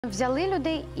Взяли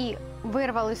людей і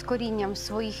вирвали з корінням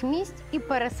своїх місць і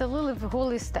переселили в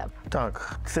голий степ.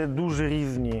 Так, це дуже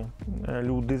різні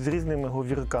люди з різними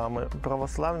говірками.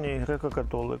 Православні і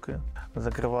греко-католики.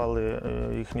 Закривали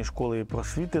їхні школи і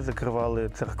просвіти, закривали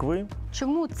церкви.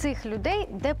 Чому цих людей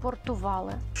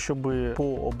депортували? Щоб по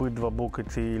обидва боки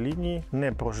цієї лінії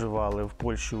не проживали в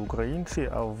Польщі українці,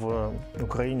 а в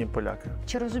Україні поляки.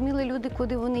 Чи розуміли люди,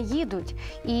 куди вони їдуть?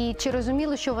 І чи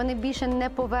розуміли, що вони більше не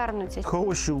повернуться?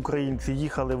 Хороші українці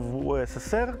їхали в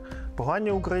УССР,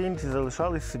 погані українці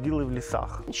залишались, сиділи в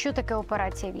лісах. Що таке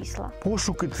операція «Вісла»?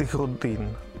 Пошуки цих родин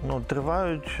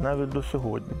тривають навіть до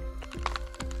сьогодні.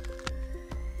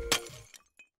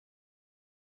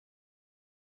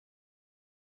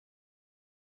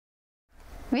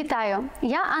 Вітаю!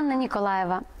 Я Анна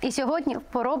Ніколаєва. І сьогодні в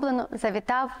Пороблено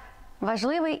завітав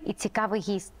важливий і цікавий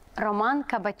гість – Роман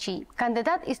Кабачій,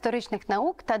 кандидат історичних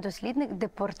наук та дослідник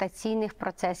депортаційних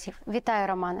процесів. Вітаю,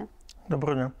 Романе!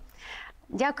 Доброго дня!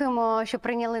 Дякуємо, що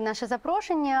прийняли наше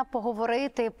запрошення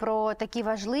поговорити про такі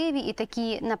важливі і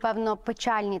такі, напевно,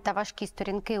 печальні та важкі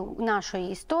сторінки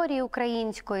нашої історії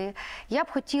української. Я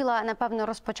б хотіла, напевно,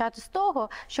 розпочати з того,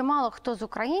 що мало хто з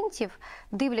українців,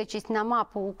 дивлячись на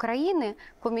мапу України,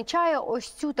 помічає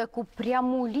ось цю таку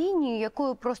пряму лінію,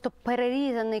 якою просто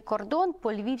перерізаний кордон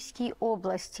по Львівській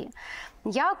області.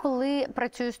 Я, коли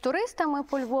працюю з туристами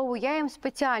по Львову, я їм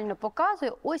спеціально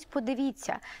показую, ось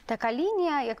подивіться, така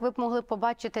лінія, як ви б могли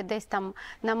побачити десь там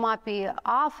на мапі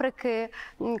Африки,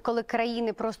 коли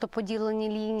країни просто поділені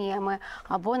лініями,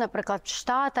 або, наприклад, в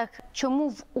Штатах. Чому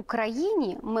в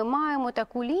Україні ми маємо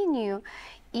таку лінію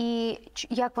і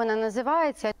як вона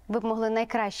називається? Ви б могли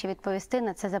найкраще відповісти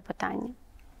на це запитання.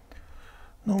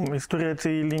 Історія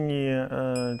цієї лінії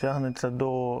тягнеться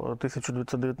до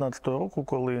 1919 року,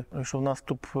 коли йшов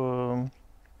наступ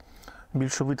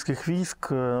більшовицьких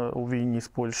військ у війні з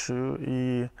Польщею,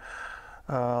 і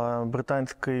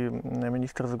британський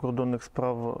міністр закордонних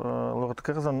справ лорд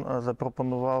Закерзоння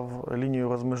запропонував лінію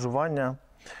розмежування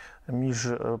між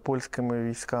польськими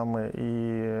військами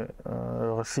і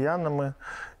росіянами,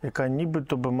 яка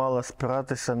нібито би мала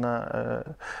спиратися на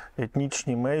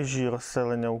етнічні межі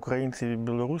розселення українців і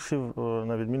білорусів,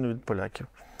 на відміну від поляків.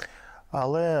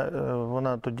 Але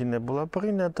вона тоді не була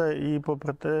прийнята, і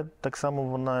попри те, так само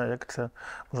вона, як це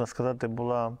можна сказати,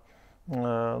 була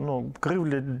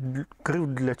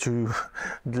кривдлячою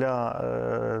для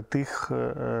тих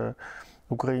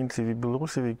українців і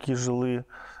білорусів, які жили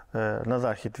на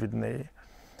захід від неї.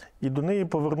 І до неї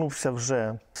повернувся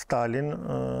вже Сталін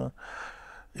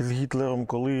із Гітлером,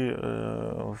 коли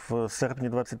в серпні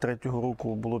 23-го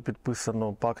року було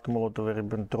підписано пакт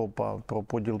Молотова-Ріббентропа про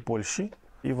поділ Польщі.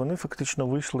 І вони фактично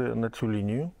вийшли на цю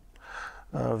лінію,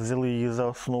 взяли її за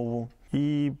основу.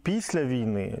 І після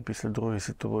війни, після Другої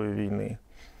світової війни,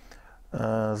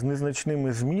 з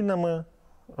незначними змінами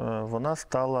вона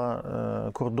стала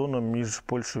кордоном між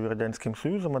Польщею і Радянським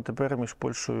Союзом, а тепер між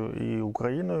Польщею і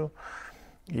Україною,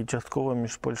 і частково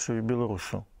між Польщею і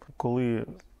Білоруссю. Коли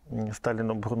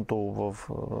Сталін обґрунтовував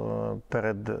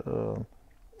перед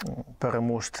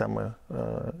переможцями,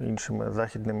 іншими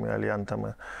західними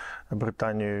альянтами,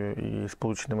 Британією і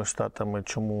Сполученими Штатами,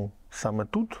 чому саме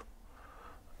тут,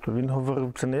 то він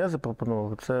говорив, це не я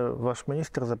запропонував, це ваш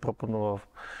міністр запропонував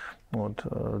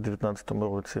в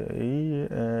 19-му році. І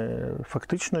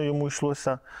фактично йому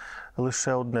йшлося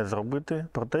лише одне зробити,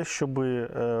 про те, щоб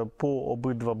по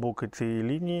обидва боки цієї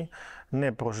лінії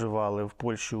не проживали в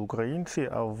Польщі українці,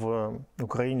 а в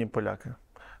Україні поляки,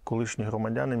 колишні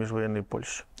громадяни міжвоєнної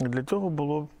Польщі. І для цього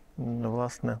було,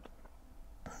 власне,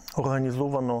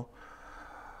 організовано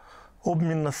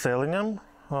обмін населенням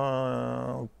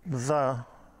за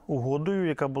угодою,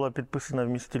 яка була підписана в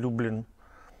місті Люблін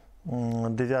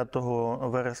 9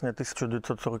 вересня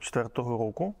 1944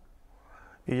 року,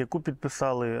 і яку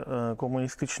підписали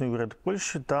комуністичний уряд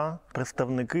Польщі та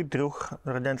представники 3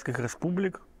 радянських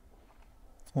республік,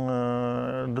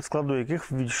 до складу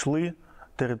яких ввійшли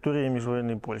території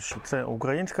міжвоєнної Польщі. Це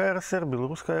Українська РСР,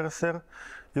 Білоруська РСР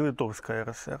і Литовська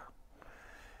РСР.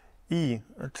 І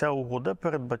ця угода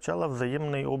передбачала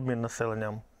взаємний обмін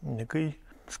населенням, який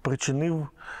спричинив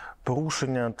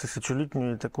порушення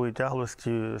тисячолітньої такої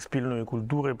тяглості спільної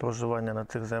культури проживання на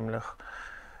цих землях.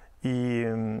 І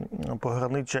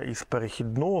пограниччя із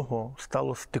перехідного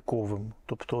стало стиковим.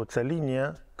 Тобто ця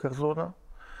лінія Закерзоння,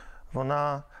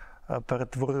 вона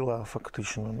перетворила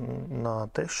фактично на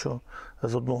те, що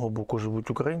з одного боку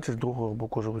живуть українці, з другого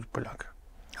боку живуть поляки.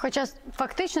 Хоча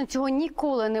фактично цього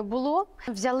ніколи не було.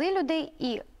 Взяли людей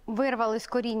і вирвали з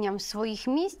корінням своїх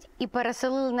місць і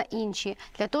переселили на інші,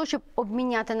 для того, щоб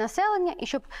обміняти населення і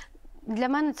щоб Для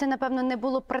мене це, напевно, не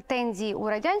було претензій у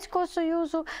Радянського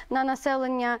Союзу на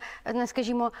населення,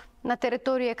 скажімо, на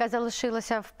територію, яка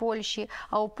залишилася в Польщі,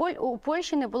 а у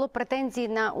Польщі не було претензій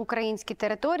на українські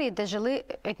території, де жили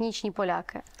етнічні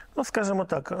поляки. Ну, скажімо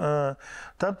так,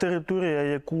 та територія,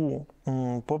 яку,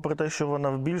 попри те, що вона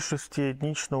в більшості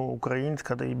етнічно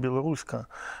українська та і білоруська,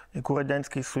 яку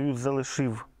Радянський Союз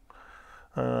залишив,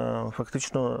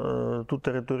 фактично ту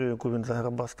територію, яку він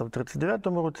заграбастав в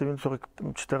 1939 році, він в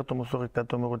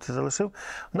 1944-1945 році залишив,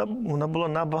 вона була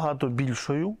набагато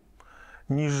більшою,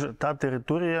 ніж та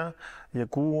територія,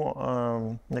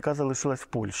 яка залишилась в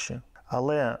Польщі.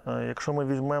 Але якщо ми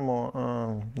візьмемо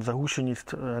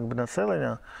загущеність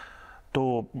населення,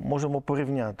 то можемо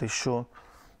порівняти, що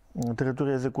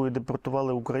територія, з якої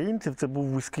депортували українців, це був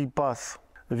вузький пас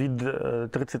від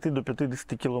 30 до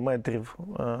 50 кілометрів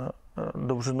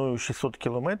довжиною 600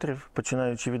 кілометрів,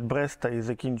 починаючи від Бреста і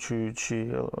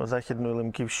закінчуючи Західною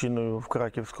Лемківщиною в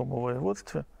Краківському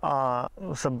воєводстві. А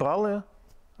забрали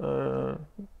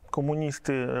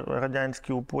комуністи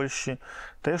радянські у Польщі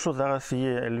те, що зараз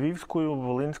є Львівською,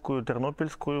 Волинською,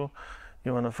 Тернопільською,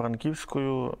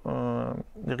 Івано-Франківською,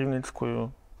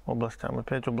 Рівненською областями,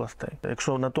 5 областей.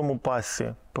 Якщо на тому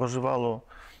пасі проживало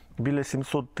біля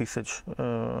 700 тисяч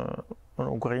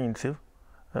українців,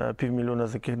 півмільйона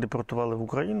з яких депортували в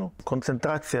Україну,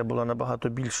 концентрація була набагато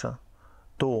більша,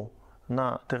 то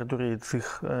на території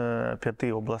цих 5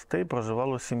 областей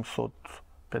проживало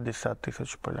 750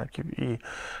 тисяч поляків. І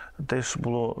теж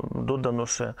було додано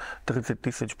ще 30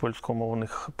 тисяч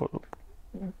польськомовних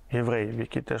євреїв,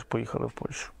 які теж поїхали в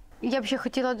Польщу. Я б ще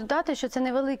хотіла додати, що це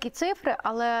невеликі цифри,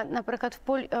 але, наприклад,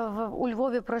 у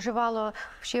Львові проживало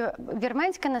ще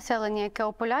вірменське населення, яке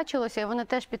ополячилося, і вони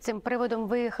теж під цим приводом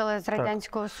виїхали з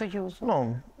Радянського Союзу.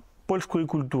 Ну, польської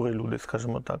культури люди,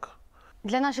 скажімо так.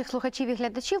 Для наших слухачів і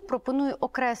глядачів пропоную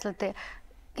окреслити,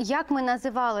 як ми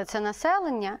називали це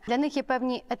населення. Для них є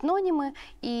певні етноніми,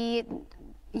 і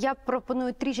я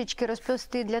пропоную трішечки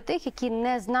розповісти для тих, які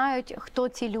не знають, хто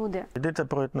ці люди. Йдеться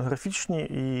про етнографічні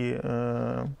і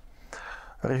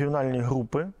регіональні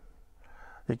групи,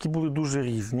 які були дуже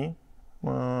різні.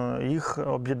 Їх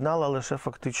об'єднала лише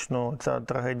фактично ця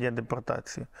трагедія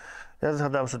депортації. Я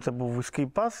згадав, що це був вузький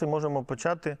пас, і можемо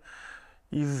почати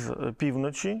із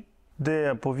півночі,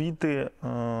 де повіти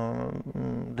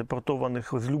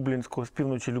депортованих з Люблінського, з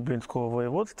півночі Люблінського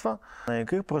воєводства, на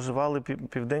яких проживали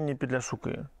південні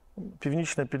підляшуки.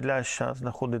 Північне Підляшшя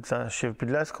знаходиться ще в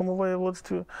Підляському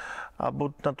воєводстві,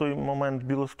 або на той момент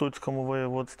Білостоцькому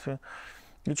воєводстві,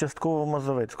 і частково в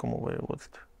Мазовецькому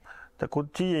воєводстві. Так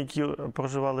от ті, які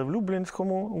проживали в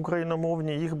Люблінському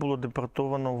україномовні, їх було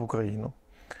депортовано в Україну.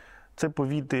 Це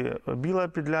повіти Біла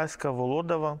Підляська,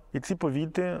 Володава. І ці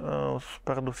повіти,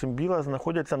 передусім Біла,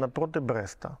 знаходяться напроти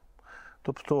Бреста.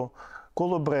 Тобто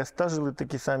коло Бреста жили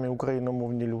такі самі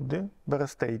україномовні люди,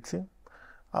 берестейці,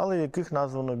 але яких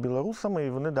названо білорусами, і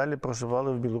вони далі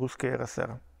проживали в Білоруській РСР.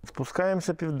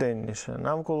 Спускаємося південніше,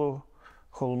 навколо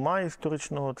Холма,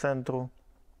 історичного центру,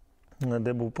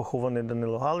 де був похований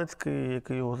Данило Галицький,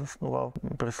 який його заснував,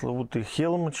 пресловутий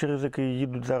Хелм, через який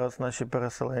їдуть зараз наші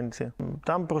переселенці.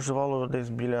 Там проживало десь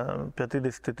біля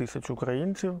 50 тисяч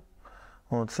українців.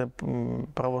 Це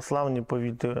православні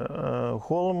повіти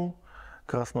Холм,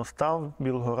 Красностав,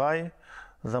 Білгорай,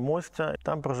 Замостя.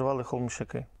 Там проживали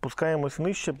холмщаки. Спускаємось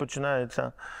нижче,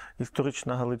 починається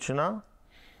історична Галичина.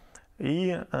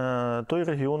 І той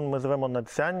регіон ми звемо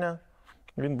Надсяння.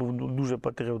 Він був дуже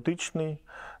патріотичний.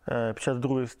 Під час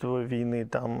Другої світової війни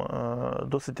там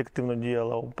досить активно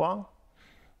діяла УПА.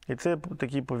 І це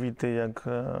такі повіти, як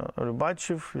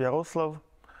Любачів, Ярослав,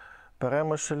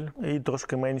 Перемишль і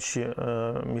трошки менші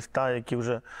міста, які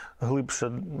вже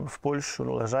глибше в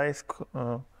Польщу, Лежайськ,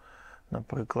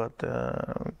 наприклад,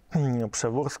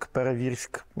 Пшеворськ,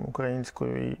 Перевірськ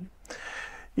українською.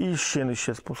 І ще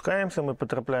нижче спускаємося, ми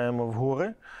потрапляємо в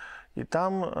гори. І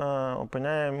там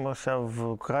опиняємося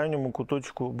в крайньому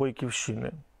куточку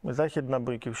Бойківщини. Західна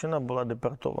Бойківщина була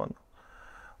депортована.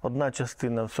 Одна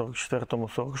частина в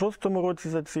 44-46 році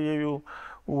за цією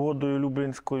угодою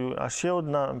Люблінською, а ще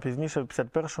одна пізніше в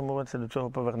 51-му році, до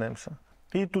цього повернемося.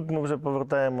 І тут ми вже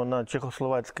повертаємо на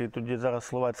чехословацький, тоді зараз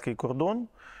словацький кордон,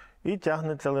 і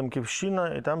тягнеться Лемківщина,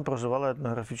 і там проживала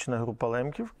етнографічна група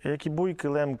лемків. Як і бойки,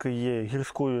 лемки є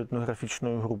гірською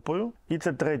етнографічною групою. І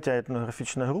це третя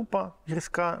етнографічна група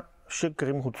гірська, ще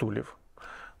крім гуцулів.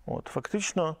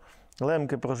 Фактично,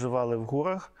 лемки проживали в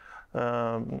горах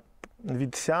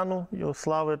від Сяну,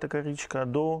 Йослави, така річка,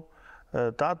 до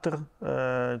Татр.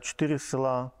 4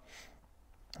 села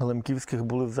лемківських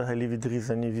були взагалі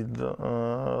відрізані від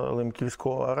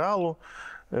лемківського ареалу.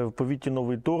 в повіті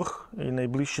Новий Торг, і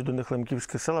найближчі до них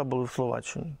лемківські села були в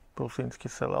Словаччині, прусинські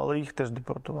села, але їх теж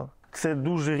депортували. Це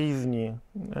дуже різні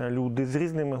люди з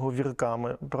різними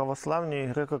говірками, православні і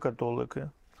греко-католики.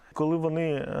 Коли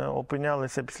вони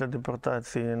опинялися після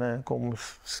депортації на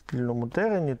якомусь спільному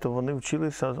терені, то вони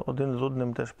вчилися один з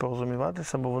одним теж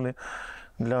порозуміватися, бо вони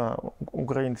для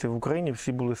українців в Україні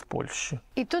всі були з Польщі.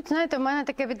 І тут, знаєте, в мене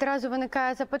таке відразу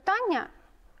виникає запитання,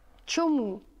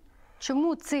 чому?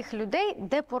 Чому цих людей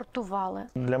депортували?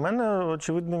 Для мене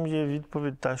очевидним є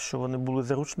відповідь та, що вони були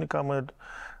заручниками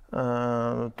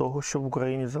того, що в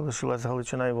Україні залишилась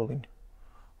Галичина і Волинь.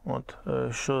 От,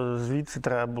 що звідси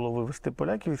треба було вивезти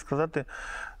поляків і сказати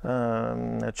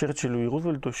Черчиллю і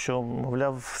Рузвельту, що,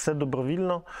 мовляв, все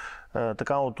добровільно,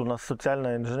 така от у нас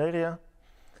соціальна інженерія,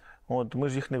 от, ми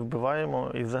ж їх не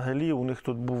вбиваємо, і взагалі у них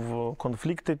тут був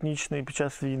конфлікт етнічний під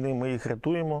час війни, ми їх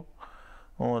рятуємо,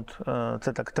 от,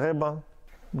 це так треба.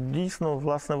 Дійсно,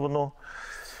 власне, воно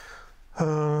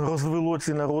розвело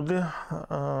ці народи.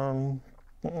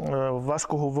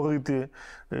 Важко говорити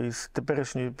з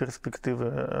теперішньої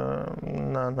перспективи,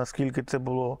 наскільки це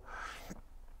було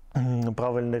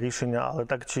правильне рішення, але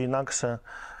так чи інакше,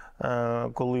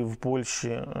 коли в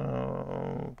Польщі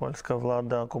польська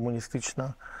влада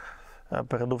комуністична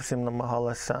передовсім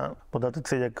намагалася подати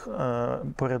це як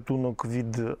порятунок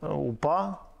від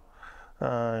УПА,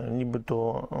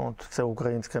 нібито от, це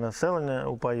українське населення,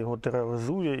 УПА його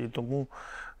тероризує і тому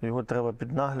його треба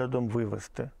під наглядом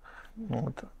вивезти.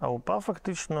 От. А УПА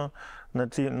фактично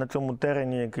на цьому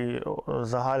терені, який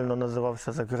загально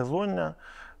називався Закерзоння,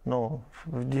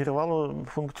 відігравало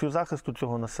функцію захисту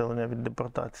цього населення від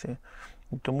депортації.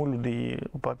 І тому люди її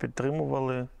УПА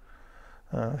підтримували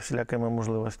всілякими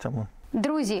можливостями.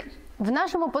 Друзі, в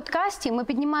нашому подкасті ми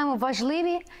піднімаємо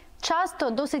важливі, часто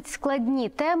досить складні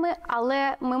теми,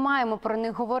 але ми маємо про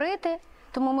них говорити.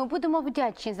 Тому ми будемо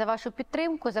вдячні за вашу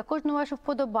підтримку, за кожну вашу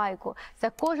вподобайку, за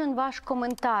кожен ваш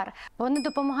коментар. Вони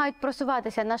допомагають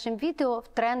просуватися нашим відео в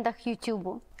трендах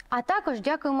Ютубу. А також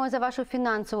дякуємо за вашу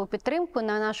фінансову підтримку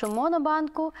на нашу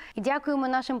монобанку і дякуємо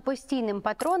нашим постійним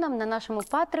патронам на нашому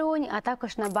Патреоні, а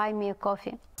також на Buy Me a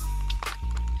Coffee.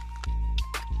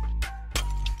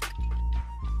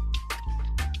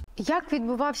 Як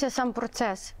відбувався сам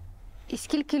процес? І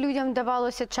скільки людям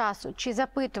давалося часу? Чи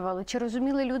запитували, чи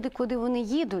розуміли люди, куди вони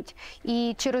їдуть?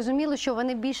 І чи розуміли, що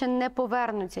вони більше не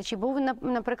повернуться? Чи був,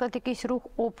 наприклад, якийсь рух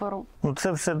опору?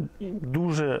 Це все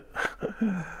дуже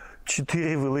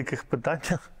 4 великих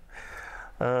питання.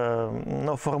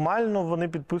 Формально вони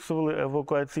підписували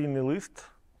евакуаційний лист,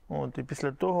 і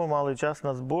після того мали час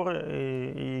на збори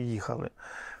і їхали.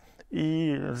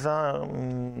 І за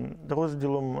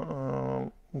розділом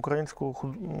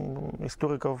українського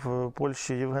історика в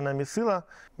Польщі Євгена Місила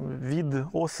від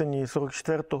осені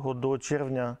 44-го до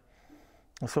червня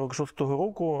 46-го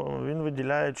року він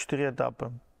виділяє 4 етапи.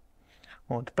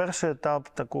 Перший етап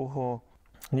такого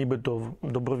нібито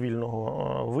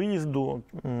добровільного виїзду,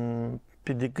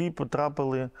 під який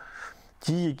потрапили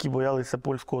ті, які боялися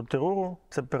польського терору.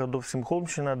 Це передовсім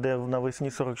Холмщина, де навесні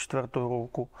 44-го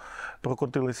року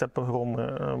прокотилися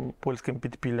погроми польським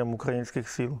підпіллям українських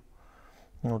сіл.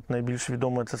 Найбільш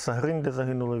відоме це Сагринь, де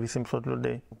загинуло 800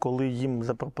 людей. Коли їм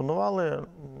запропонували,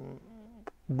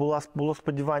 було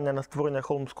сподівання на створення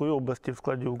Холмської області в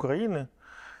складі України.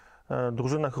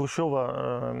 Дружина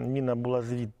Хрущова, Ніна, була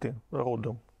звідти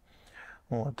родом.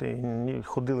 І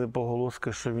ходили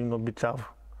поголоски, що він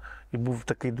обіцяв. І був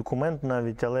такий документ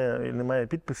навіть, але немає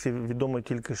підписів. Відомо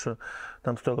тільки, що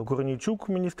там стояло Коріннячук,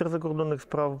 міністр закордонних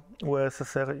справ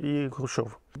УРСР, і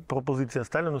Хрущов. Пропозиція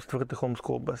Сталіну створити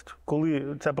Холмську область.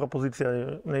 Коли ця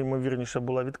пропозиція найімовірніше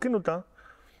була відкинута,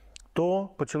 то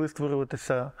почали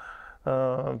створюватися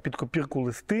під копірку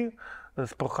листи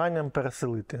з проханням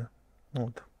переселити.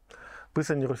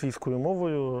 Писані російською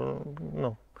мовою.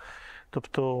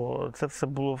 Тобто це все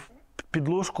було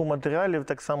підложку матеріалів,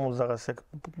 так само зараз, як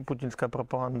путінська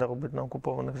пропаганда робить на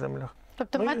окупованих землях.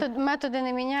 Тобто методи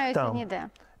не міняються ніде?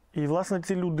 І, власне,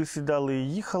 ці люди сідали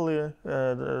і їхали.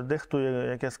 Дехто,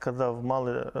 як я сказав,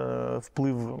 мали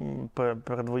вплив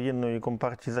передвоєнної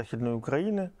компартії Західної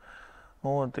України.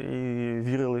 І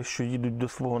вірили, що їдуть до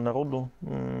свого народу,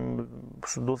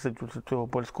 що досить цього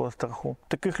польського страху.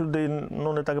 Таких людей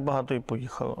не так багато і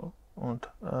поїхало.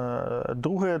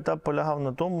 Другий етап полягав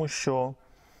на тому, що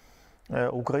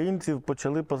українців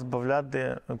почали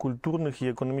позбавляти культурних і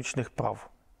економічних прав.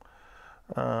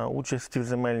 Участі в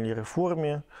земельній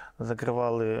реформі,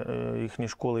 закривали їхні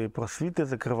школи і просвіти,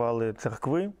 закривали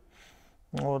церкви,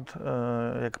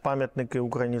 як пам'ятники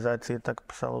українізації, так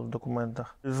писало в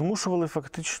документах. Змушували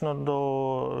фактично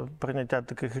до прийняття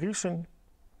таких рішень.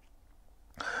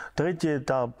 Третій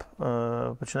етап,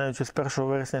 починаючи з 1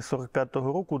 вересня 1945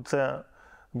 року, це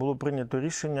було прийнято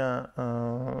рішення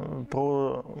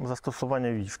про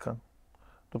застосування війська.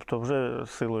 Тобто вже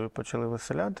силою почали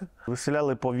виселяти.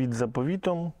 Виселяли повіт за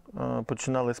повітом,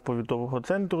 починали з повітового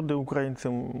центру, де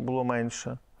українців було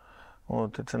менше.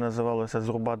 Це називалося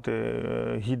 «зрубати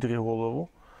гідрі голову».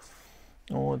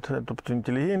 Тобто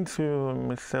інтелігенцію,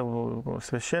 місцеву,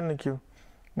 священників.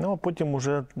 А потім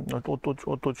вже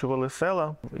оточували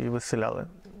села і виселяли.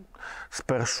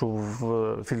 Спершу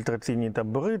в фільтраційні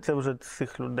табори, це вже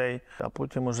цих людей, а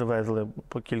потім вже везли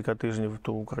по кілька тижнів в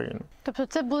ту Україну. Тобто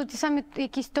це були ті самі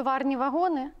якісь товарні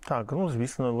вагони? Так,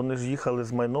 звісно, вони ж їхали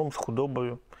з майном, з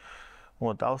худобою.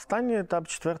 А останній етап,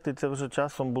 четвертий, це вже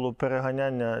часом було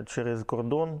переганяння через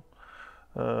кордон,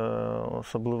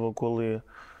 особливо коли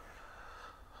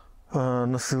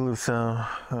насилився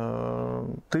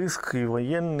тиск і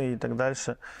воєнний і так далі.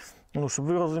 Щоб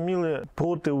ви розуміли,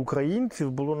 проти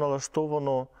українців було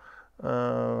налаштовано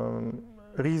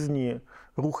різні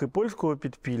рухи польського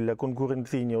підпілля,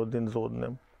 конкуренційні один з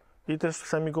одним, і теж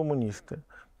самі комуністи.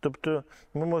 Тобто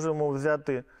ми можемо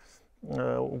взяти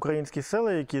українські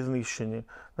села, які знищені,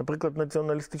 наприклад,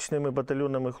 націоналістичними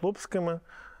батальйонами хлопськими,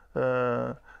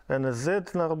 НСЗ,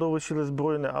 Народове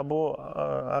Збройне, або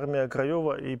армія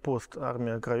Крайова і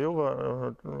постармія Крайова,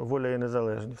 Воля і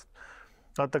Незалежність.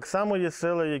 А так само є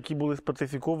села, які були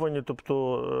специфіковані,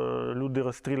 тобто люди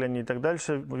розстріляні і так далі,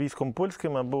 військом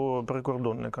польським або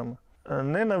прикордонниками.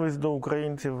 Ненависть до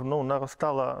українців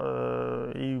наростала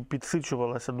і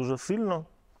підсичувалася дуже сильно.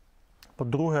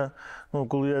 По-друге,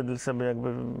 коли я для себе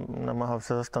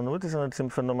намагався застановитися над цим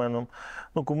феноменом,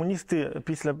 комуністи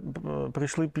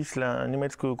прийшли після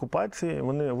німецької окупації,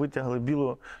 вони витягли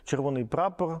біло-червоний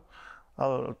прапор.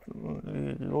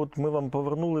 Ми вам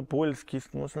повернули польськість,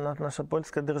 наша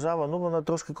польська держава, вона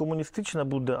трошки комуністична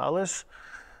буде, але ж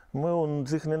ми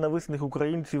цих ненависних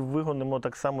українців вигонимо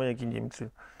так само, як і німці.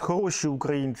 Хороші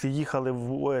українці їхали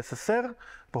в УССР,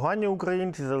 погані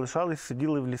українці залишались,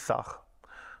 сиділи в лісах.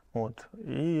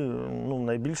 І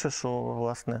найбільше, що,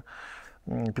 власне,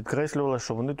 підкреслювало,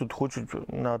 що вони тут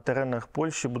хочуть на теренах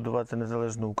Польщі будувати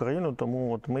незалежну Україну,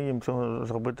 тому ми їм цього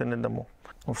зробити не дамо.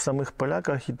 В самих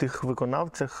поляках і тих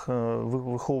виконавцях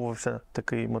виховувався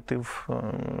такий мотив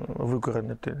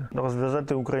викоренити,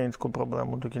 розв'язати українську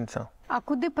проблему до кінця. А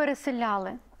куди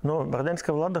переселяли?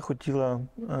 Радянська влада хотіла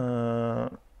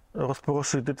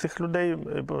розпорошити цих людей,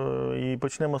 і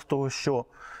почнемо з того, що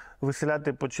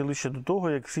виселяти почали ще до того,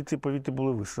 як всі ці повіти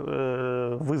були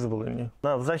визволені.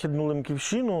 В Західну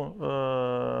Лемківщину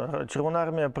Червона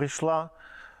армія прийшла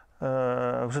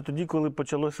вже тоді, коли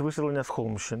почалось виселення з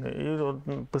Холмщини. І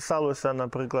писалося,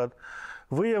 наприклад,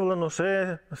 виявлено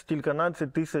ще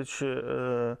стільки-надцять тисяч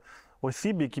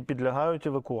осіб, які підлягають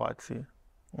евакуації.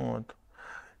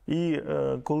 І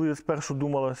коли спершу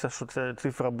думалося, що ця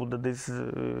цифра буде десь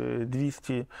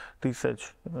 200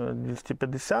 тисяч,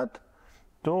 250,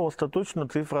 то остаточно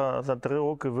цифра за 3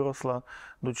 роки виросла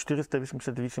до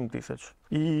 488 тисяч.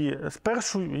 І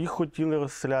спершу їх хотіли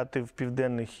розселяти в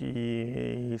південних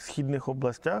і східних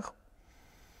областях,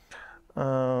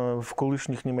 в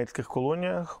колишніх німецьких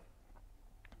колоніях.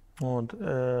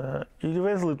 І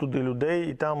везли туди людей,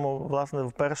 і там, власне,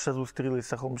 вперше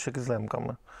зустрілися холмщаки з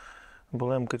лемками. Бо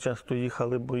лемки часто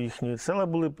їхали, бо їхні села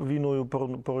були війною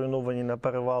поруйновані на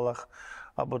перевалах,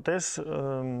 або теж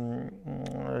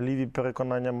ліві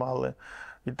переконання мали.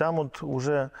 І там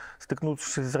уже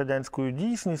стикнувшись з радянською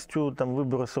дійсністю, там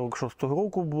вибори 46-го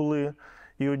року були,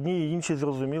 і одні і інші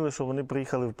зрозуміли, що вони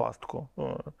приїхали в пастку.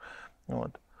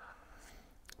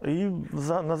 І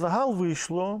на загал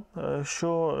вийшло,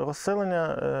 що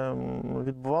розселення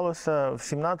відбувалося в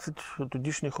 17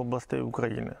 тодішніх областей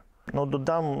України.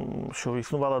 Додам, що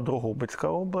існувала Дрогобицька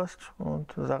область,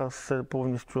 зараз це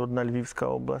повністю одна Львівська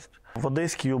область. В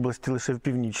Одеській області лише в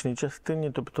північній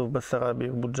частині, тобто в Бессарабії,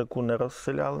 в Буджаку не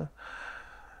розселяли.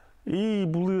 І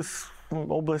були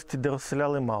області, де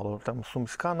розселяли мало. Там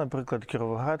Сумська, наприклад,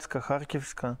 Кіровоградська,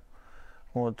 Харківська.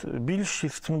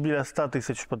 Більшість, біля 100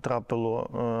 тисяч потрапило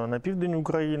на південь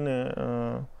України,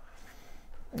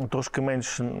 трошки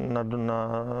менше на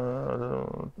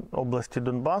області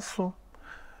Донбасу.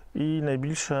 І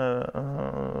найбільше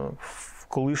в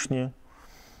колишні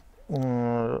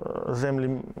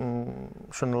землі,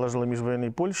 що належали міжвоєнній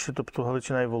Польщі, тобто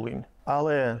Галичина і Волинь.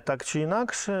 Але так чи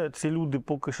інакше, ці люди,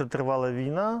 поки ще тривала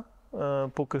війна,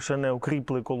 поки ще не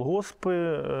укріпли колгоспи,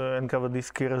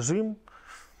 НКВДський режим,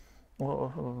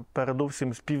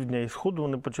 передовсім з півдня і сходу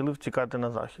вони почали втікати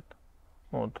на захід.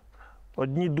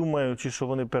 Одні думаючи, що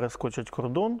вони перескочать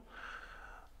кордон,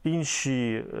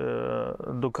 інші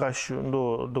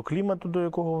до клімату, до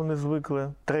якого вони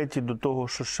звикли, треті до того,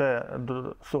 що ще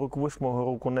до 48-го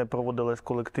року не проводилась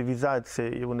колективізація,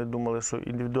 і вони думали, що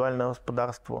індивідуальне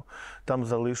господарство там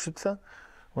залишиться.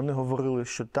 Вони говорили,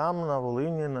 що там, на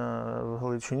Волині, на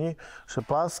Галичині, ще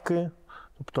паски,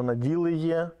 тобто наділи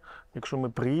є. Якщо ми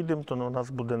приїдемо, то у нас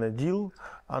буде наділ,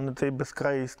 а не той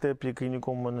безкраїй степ, який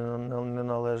нікому не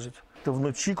належить. То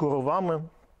вночі коровами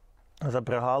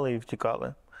запрягали і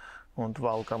втікали,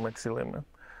 валками цілими.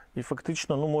 І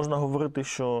фактично можна говорити,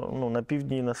 що на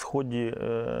півдні і на сході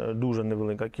дуже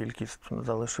невелика кількість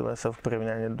залишилася в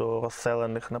порівнянні до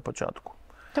розселених на початку.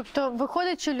 Тобто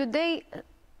виходить, що людей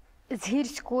з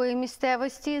гірської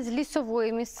місцевості, з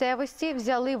лісової місцевості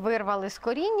взяли, вирвали з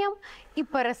корінням і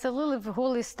переселили в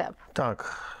голий степ.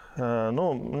 Так.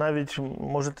 Навіть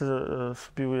можете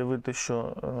собі уявити,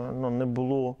 що не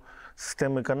було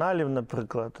системи каналів,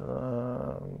 наприклад,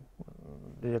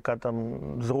 яка там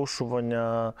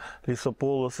зрошування,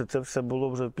 лісополоси, це все було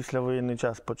вже в післявоєнний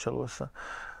час почалося.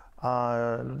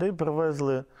 А людей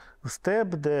привезли в степ,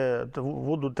 де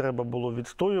воду треба було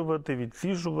відстоювати,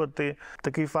 відсіжувати.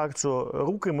 Такий факт, що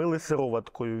руки мили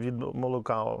сироваткою від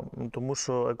молока, тому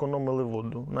що економили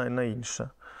воду на інше.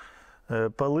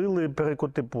 Палили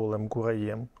перекоти полем,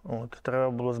 кураєм. Треба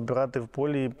було збирати в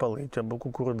полі і палити, або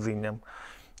кукурудзинням.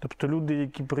 Тобто люди,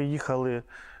 які приїхали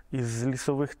із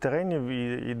лісових теренів,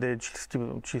 і де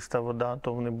чиста вода,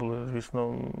 то вони були, звісно,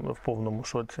 в повному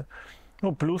шоці.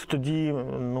 Плюс тоді,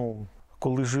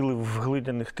 коли жили в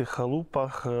глиняних тих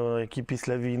халупах, які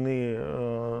після війни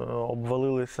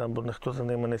обвалилися, бо ніхто за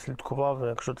ними не слідкував,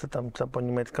 якщо це там ця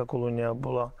понімецька колонія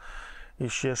була і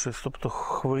ще щось. Тобто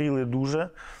хворіли дуже,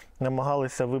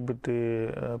 намагалися вибити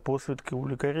посвідки у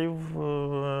лікарів,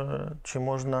 чи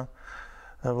можна,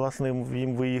 власне,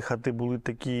 їм виїхати. Були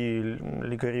такі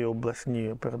лікарі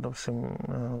обласні, передусім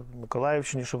в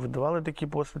Миколаївщині, що видавали такі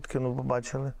посвідки,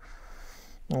 побачили.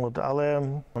 Але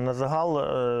на загал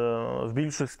в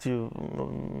більшості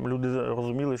люди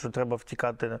розуміли, що треба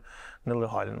втікати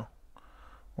нелегально.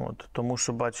 Тому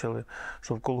що бачили,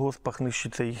 що в колгоспах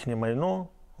нищиться їхнє майно.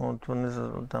 Вони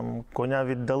там коня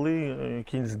віддали,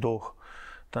 кінь здох,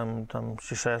 там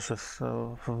чи ще щось,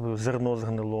 зерно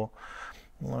згнило,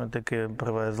 таке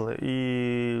привезли.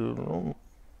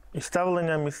 І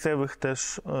ставлення місцевих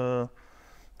теж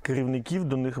керівників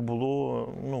до них було,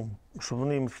 що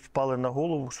вони їм впали на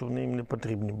голову, що вони їм не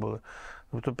потрібні були.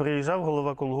 Тобто приїжджав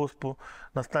голова колгоспу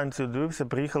на станцію, дивився,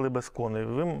 приїхали без коней.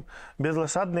 Ви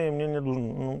безлошадні мені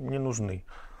не нужны.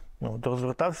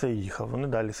 Розвертався і їхав. Вони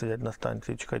далі сидять на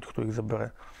станції, чекають, хто їх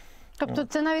забере. Тобто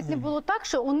це навіть не було так,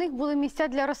 що у них були місця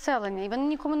для розселення, і вони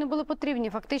нікому не були потрібні,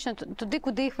 фактично, туди,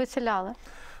 куди їх виселяли?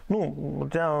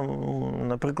 Я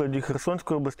на прикладі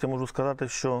Херсонської області можу сказати,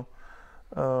 що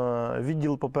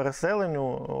відділ по переселенню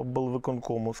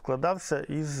облвиконкому складався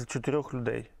із 4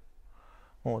 людей.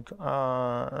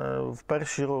 А в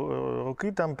перші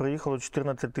роки там приїхало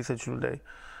 14 тисяч людей.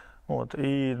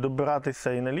 І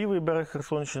добиратися і на лівий берег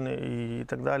Херсонщини, і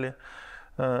так далі,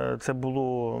 це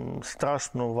було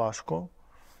страшно важко.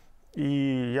 І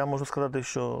я можу сказати,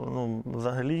 що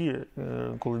взагалі,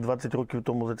 коли 20 років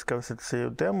тому зацікавився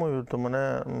цією темою, то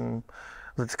мене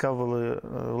зацікавили,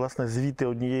 власне, звіти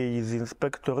однієї з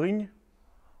інспекторинь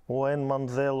ОН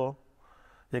Манзело,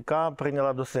 яка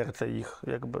прийняла до серця їх.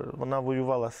 Вона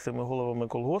воювала з цими головами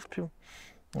колгоспів,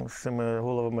 з цими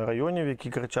головами районів, які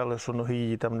кричали, що ноги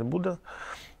її там не буде.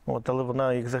 Але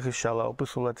вона їх захищала,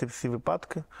 описувала ці всі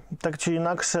випадки. Так чи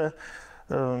інакше,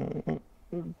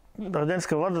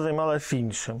 радянська влада займалася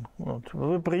іншим.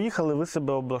 Ви приїхали, ви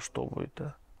себе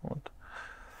облаштовуєте.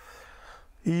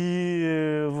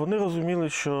 І вони розуміли,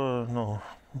 що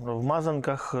в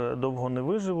мазанках довго не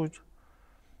виживуть,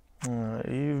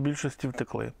 і в більшості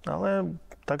втекли. Але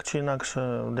так чи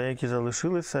інакше, деякі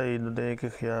залишилися, і до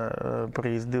деяких я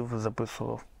приїздив,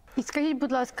 записував. І скажіть,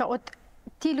 будь ласка,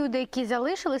 ті люди, які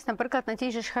залишились, наприклад, на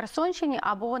тій же ж Херсонщині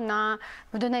або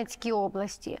в Донецькій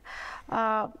області,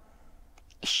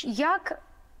 як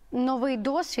новий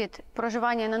досвід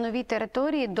проживання на новій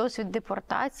території, досвід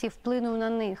депортації вплинув на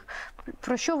них?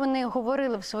 Про що вони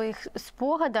говорили в своїх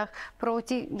спогадах?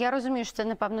 Я розумію, що це,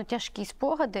 напевно, тяжкі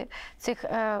спогади цих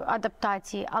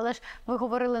адаптацій, але ж ви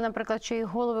говорили, наприклад, що і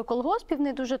голови колгоспів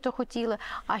не дуже то хотіли.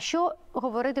 А що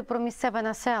говорити про місцеве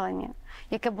населення,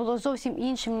 яке було зовсім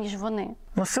іншим, ніж вони?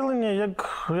 Населення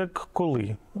як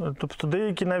коли. Тобто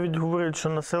деякі навіть говорять, що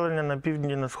населення на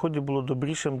півдні і на сході було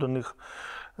добрішим до них,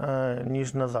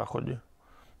 ніж на заході.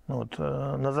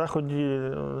 На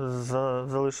заході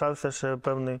залишався ще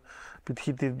певний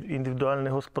підхід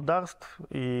індивідуальних господарств,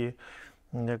 і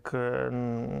як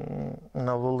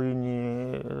на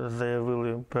Волині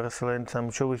заявили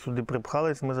переселенцям, що ви сюди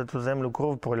припхались, ми за цю землю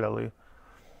кров проляли.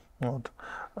 От.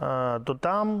 То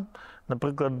там,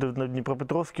 наприклад, в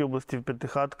Дніпропетровській області в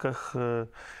П'ятихатках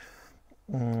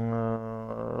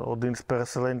один з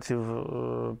переселенців,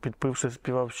 підпивши,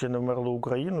 співав «Ще не вмерло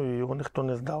Україну», і його ніхто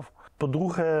не здав.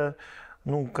 По-друге,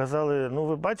 казали,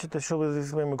 ви бачите, що ви зі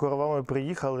своїми коровами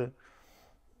приїхали,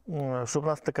 що в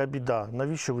нас така біда,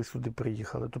 навіщо ви сюди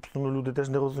приїхали? Тобто люди теж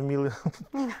не розуміли,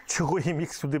 чого їм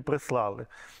їх сюди прислали.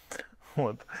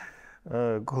 От.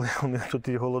 Коли у них тут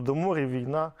і голодомор, і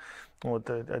війна,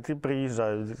 а ці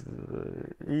приїжджають.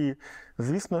 І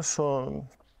звісно, що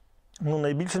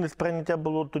найбільше несприйняття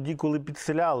було тоді, коли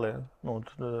підселяли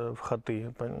в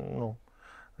хати.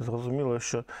 Зрозуміло,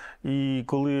 що і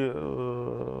коли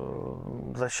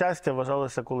за щастя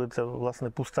вважалося, коли це, власне,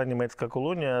 пуста німецька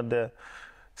колонія, де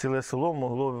ціле село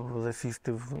могло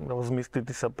засісти,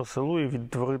 розміститися по селу і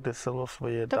відтворити село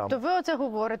своє там. Тобто ви оце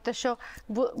говорите, що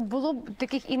було б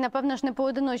таких і, напевно ж, не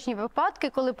поодиночні випадки,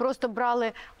 коли просто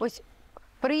брали,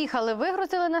 приїхали,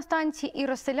 вигрузили на станції і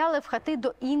розселяли в хати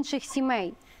до інших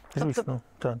сімей. Звісно,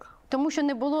 так. Тому що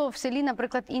не було в селі,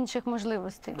 наприклад, інших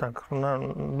можливостей. Так,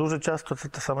 дуже часто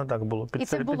це саме так було,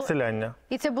 підселяння.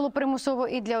 І це було примусово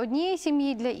і для однієї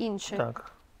сім'ї, і для іншої.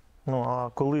 Так. А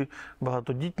коли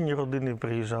багатодітні родини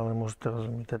приїжджали, можете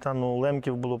розуміти, у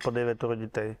лемків було по 9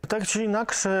 дітей. Так чи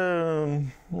інакше,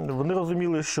 вони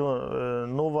розуміли, що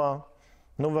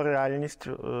нова реальність,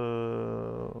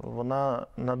 вона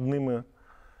над ними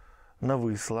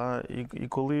нависла. І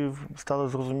коли стало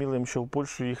зрозумілим, що в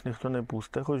Польщу їх ніхто не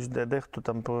пустить, хоч дехто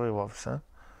там проривався.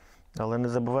 Але не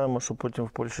забуваємо, що потім в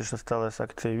Польщі ще сталася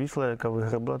акція «Вісла», яка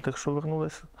вигребла тих, що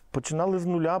вернулися. Починали з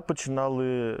нуля,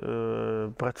 починали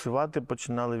працювати,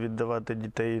 починали віддавати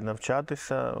дітей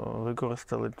навчатися,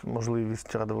 використали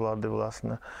можливість радвлади,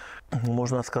 власне.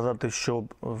 Можна сказати, що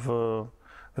в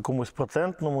якомусь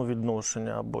процентному відношенні,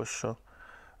 або що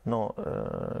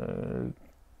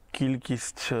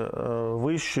кількість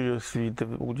вищої освіти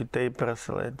у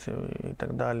дітей-переселенців і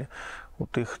так далі, у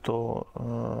тих, хто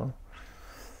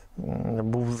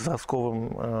був зразковим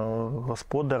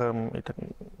господарем, і так,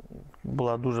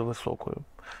 була дуже високою.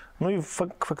 І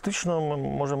фактично ми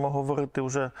можемо говорити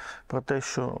вже про те,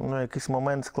 що якийсь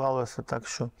момент склалося так,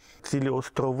 що цілі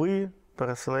острови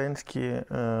переселенські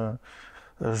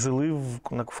жили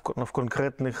в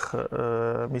конкретних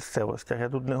місцевостях. Я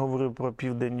тут не говорю про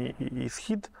південь і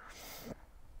схід,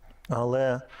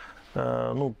 але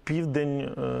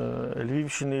південь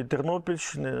Львівщини і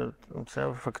Тернопільщини –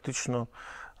 це фактично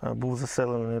був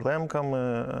заселений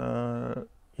лемками,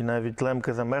 і навіть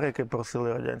лемки з Америки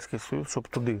просили Радянський Союз, щоб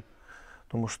туди.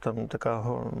 Тому що там така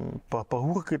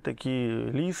пагурки, такий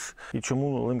ліс. І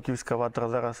чому лемківська ватра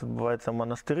зараз відбувається в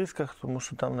монастириськах? Тому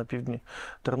що там на півдні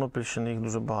Тернопільщини їх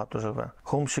дуже багато живе.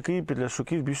 Холмщаки і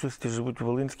підляшуки в більшості живуть в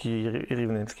Волинській і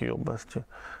Рівненській області.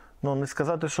 Не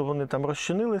сказати, що вони там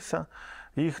розчинилися,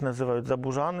 їх називають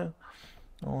забужани.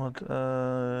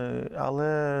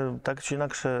 Але так чи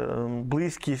інакше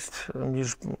близькість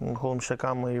між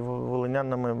холмщаками і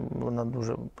волинянами, вона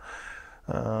дуже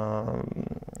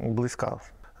близька.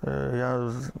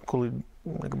 Я коли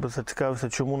зацікавився,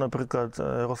 чому, наприклад,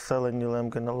 розселені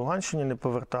лемки на Луганщині не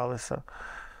поверталися,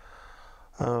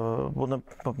 бо,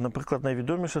 наприклад,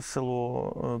 найвідоміше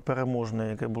село Переможне,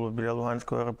 яке було біля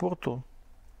Луганського аеропорту,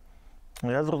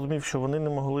 я зрозумів, що вони не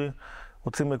могли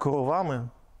оцими коровами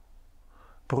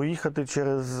проїхати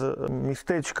через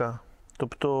містечка.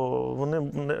 Тобто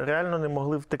вони реально не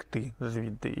могли втекти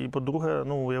звідти. І, по-друге,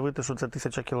 уявити, що це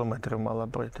 1000 кілометрів мала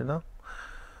пройти. Да?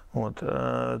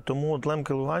 Тому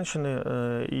лемки Луганщини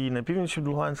і на північ від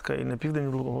Луганська, і на південь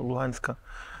Луганська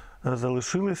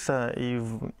залишилися. І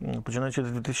починаючи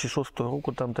з 2006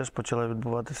 року там теж почала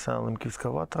відбуватися лемківська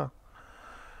ватра.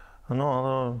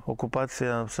 Але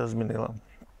окупація все змінила.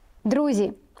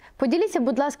 Друзі, поділіться,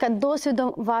 будь ласка,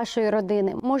 досвідом вашої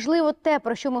родини. Можливо, те,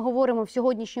 про що ми говоримо в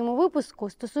сьогоднішньому випуску,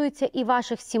 стосується і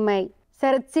ваших сімей.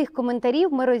 Серед цих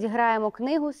коментарів ми розіграємо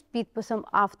книгу з підписом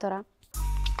автора.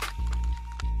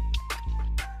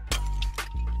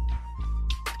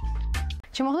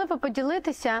 Чи могли б ви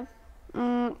поділитися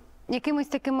якимись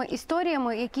такими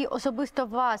історіями, які особисто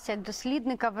вас, як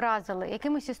дослідника, вразили?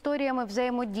 Якимись історіями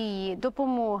взаємодії,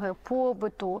 допомоги,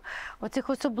 побиту, оцих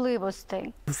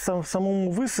особливостей? В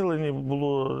самому виселенні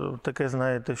було таке,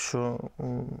 знаєте, що,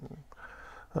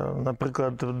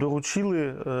 наприклад,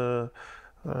 доручили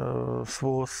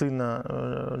свого сина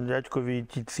дядькові і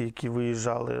тітці, які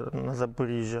виїжджали на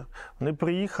Запоріжжя. Вони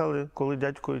приїхали, коли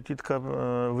дядько і тітка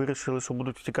вирішили, що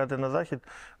будуть втікати на захід,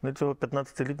 вони цього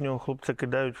 15-літнього хлопця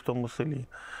кидають в тому селі.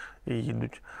 і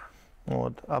їдуть.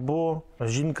 От. Або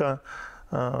жінка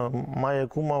має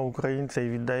кума українця і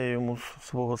віддає йому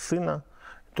свого сина,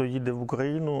 то їде в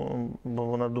Україну, бо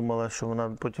вона думала, що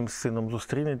вона потім з сином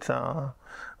зустрінеться, а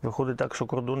виходить так, що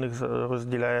кордон їх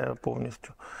розділяє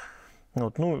повністю.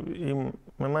 От, ну, і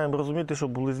ми маємо розуміти, що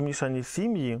були змішані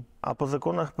сім'ї, а по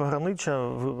законах пограниччя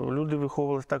люди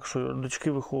виховувалися так, що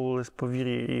дочки виховувалися по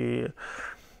вірі і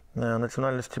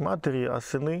національності матері, а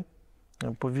сини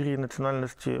по вірі і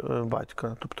національності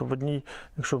батька. Тобто в одній,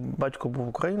 якщо батько був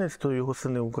українець, то його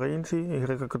сини українці і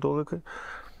греко-католики,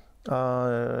 а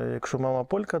якщо мама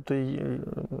полька, то й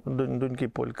доньки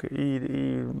польки. І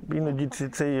іноді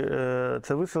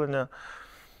це виселення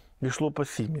йшло по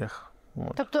сім'ях.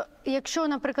 От. Тобто, якщо,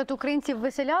 наприклад, українців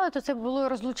виселяли, то це було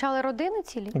розлучали родини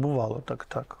цілі? Бувало,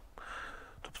 так.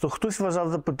 Тобто хтось вважав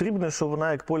за потрібне, що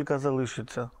вона як полька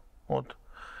залишиться. От.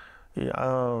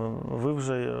 А ви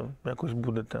вже якось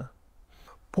будете.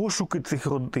 Пошуки цих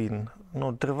родин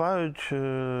тривають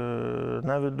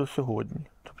навіть до сьогодні.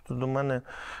 Тобто до мене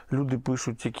люди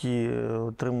пишуть, які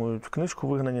отримують книжку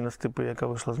 «Вигнані на степи», яка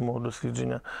вийшла з мого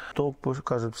дослідження. То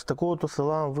кажуть, з такого-то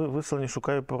села вислані,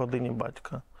 шукаю по родині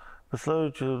батька.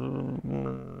 Висилають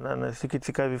настільки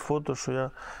цікаві фото, що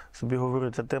я собі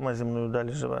говорю, ця тема зі мною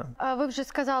далі живе. Ви вже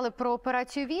сказали про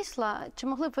операцію «Вісла». Чи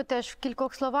могли б ви теж в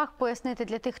кількох словах пояснити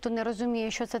для тих, хто не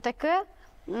розуміє, що це таке?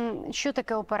 Що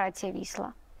таке операція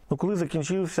 «Вісла»? Коли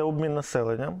закінчився обмін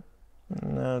населенням,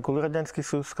 коли Радянський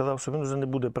Союз сказав, що він вже не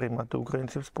буде приймати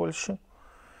українців з Польщі,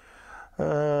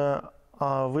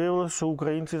 а виявилося, що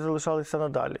українці залишалися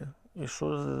надалі. І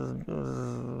що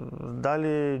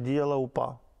далі діяла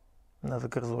УПА на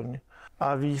Закерзонні.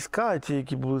 А війська, ті,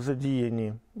 які були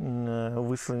задіяні у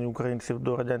виселенні українців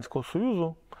до Радянського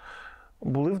Союзу,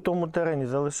 були в тому терені,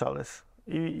 залишались.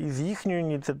 І з їхньої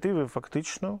ініціативи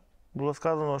фактично було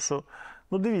сказано, що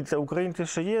дивіться, українці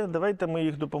ще є, давайте ми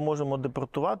їх допоможемо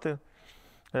депортувати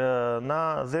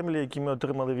на землі, які ми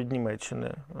отримали від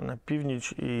Німеччини, на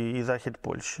північ і захід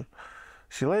Польщі.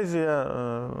 Сілезія,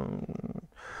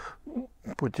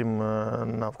 потім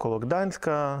навколо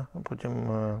Гданська, потім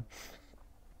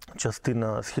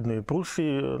частина Східної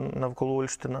Прусії навколо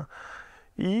Ольштина.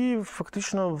 І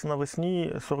фактично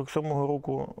навесні 47-го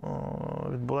року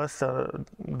відбулася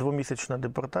двомісячна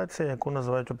депортація, яку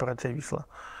називають операція «Вісла».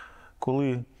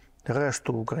 Коли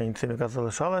решту українців, яка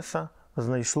залишалася,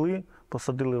 знайшли,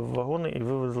 посадили в вагони і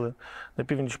вивезли на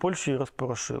північ Польщі і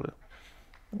розпорошили.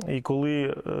 І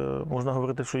коли можна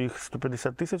говорити, що їх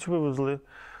 150 тисяч вивезли,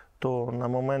 то на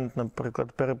момент,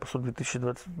 наприклад, перепису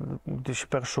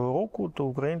 2001 року, то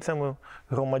українцями,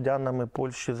 громадянами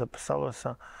Польщі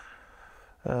записалося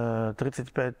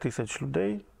 35 тисяч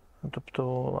людей.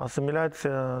 Тобто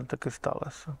асиміляція таки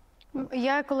сталася.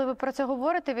 Я, коли ви про це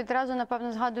говорите, відразу,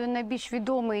 напевно, згадую найбільш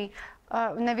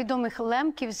відомих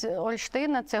лемків з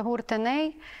Ольштина, це гурт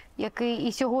Еней, який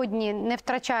і сьогодні не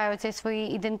втрачає оцеї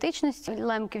своєї ідентичності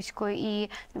лемківської, і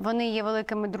вони є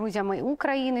великими друзями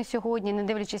України сьогодні, не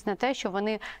дивлячись на те, що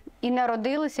вони і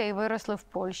народилися, і виросли в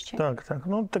Польщі. Так.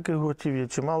 Таких гуртів є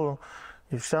чимало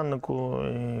і в Сяннику,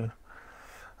 і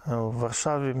в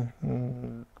Варшаві.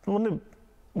 Вони,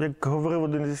 як говорив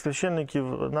один зі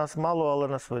священників, нас мало, але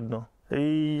нас видно.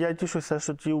 І я тішуся,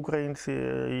 що ті українці,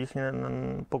 їхнє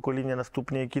покоління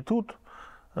наступні, які тут,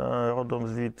 родом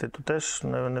звідти, то теж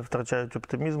не втрачають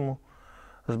оптимізму,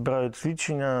 збирають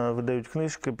свідчення, видають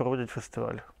книжки, проводять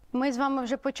фестиваль. Ми з вами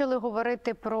вже почали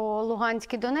говорити про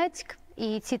Луганськ і Донецьк,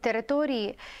 і ці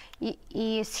території,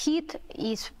 і Схід,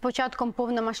 і з початком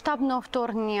повномасштабного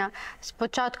вторгнення, з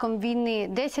початком війни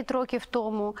 10 років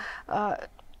тому.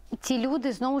 Ці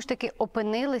люди, знову ж таки,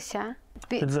 опинилися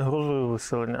під загрозою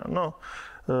виселення.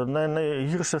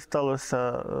 Найгірше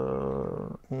сталося,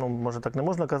 може так не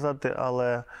можна казати,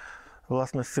 але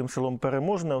власне з цим селом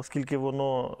Переможне, оскільки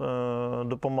воно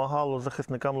допомагало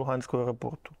захисникам Луганського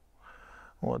аеропорту.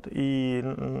 І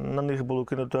на них було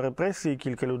кинуто репресії,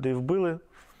 кілька людей вбили,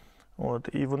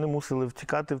 і вони мусили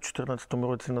втікати в 2014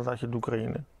 році на захід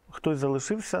України. Хтось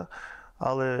залишився,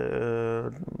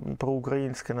 але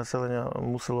проукраїнське населення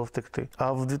мусило втекти.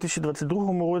 А в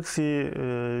 2022 році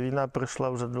війна прийшла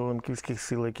вже до лемківських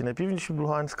сил, які на північі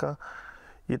Луганська,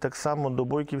 і так само до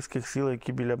бойківських сил,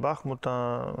 які біля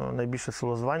Бахмута, найбільше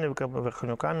село Званівка,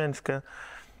 Верхньокам'янське.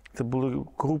 Це були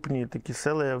крупні такі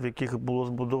села, в яких було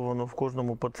збудовано в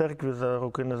кожному по церкві за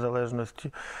роки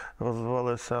незалежності,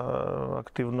 розвивалося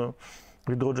активно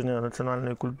відродження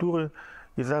національної культури.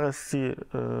 І зараз ці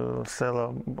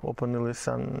села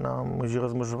опинилися на межі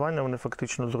розмежування, вони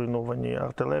фактично зруйновані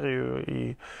артилерією,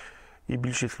 і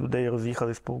більшість людей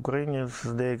роз'їхались по Україні. З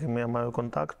деякими я маю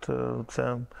контакт.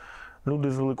 Це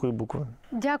люди з великої букви.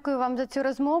 Дякую вам за цю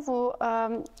розмову.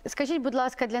 Скажіть, будь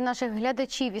ласка, для наших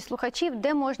глядачів і слухачів,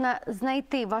 де можна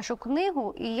знайти вашу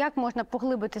книгу і як можна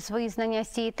поглибити свої знання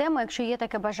з цієї теми, якщо є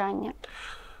таке бажання?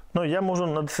 Ну, я можу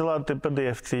надсилати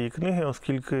PDF цієї книги,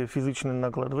 оскільки фізичний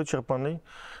наклад вичерпаний.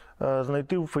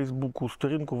 Знайти у Фейсбуку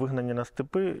сторінку «Вигнані на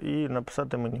степи» і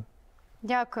написати мені.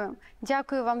 Дякую.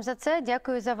 Дякую вам за це,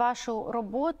 дякую за вашу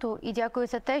роботу і дякую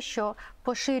за те, що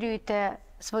поширюєте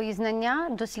свої знання,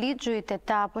 досліджуєте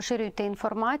та поширюєте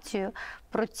інформацію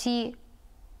про ці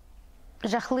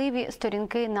жахливі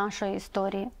сторінки нашої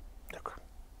історії. Дякую.